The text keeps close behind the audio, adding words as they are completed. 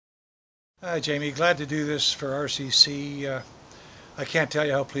Hi, Jamie. Glad to do this for RCC. I can't tell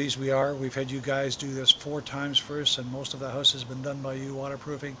you how pleased we are. We've had you guys do this 4 times for us, and most of the house has been done by you,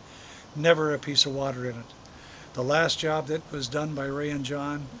 waterproofing. Never a piece of water in it. The last job that was done by Ray and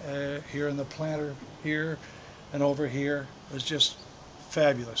John here in the planter here and over here was just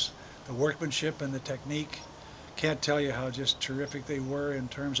fabulous. The workmanship and the technique, can't tell you how just terrific they were in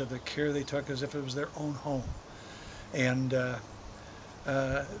terms of the care they took as if it was their own home. And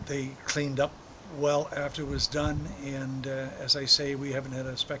they cleaned up well after it was done, and as I say, we haven't had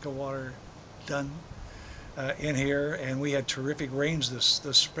a speck of water done in here, and we had terrific rains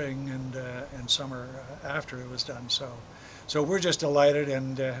this spring and summer after it was done. So we're just delighted,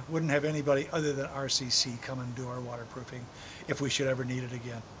 and wouldn't have anybody other than RCC come and do our waterproofing if we should ever need it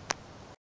again.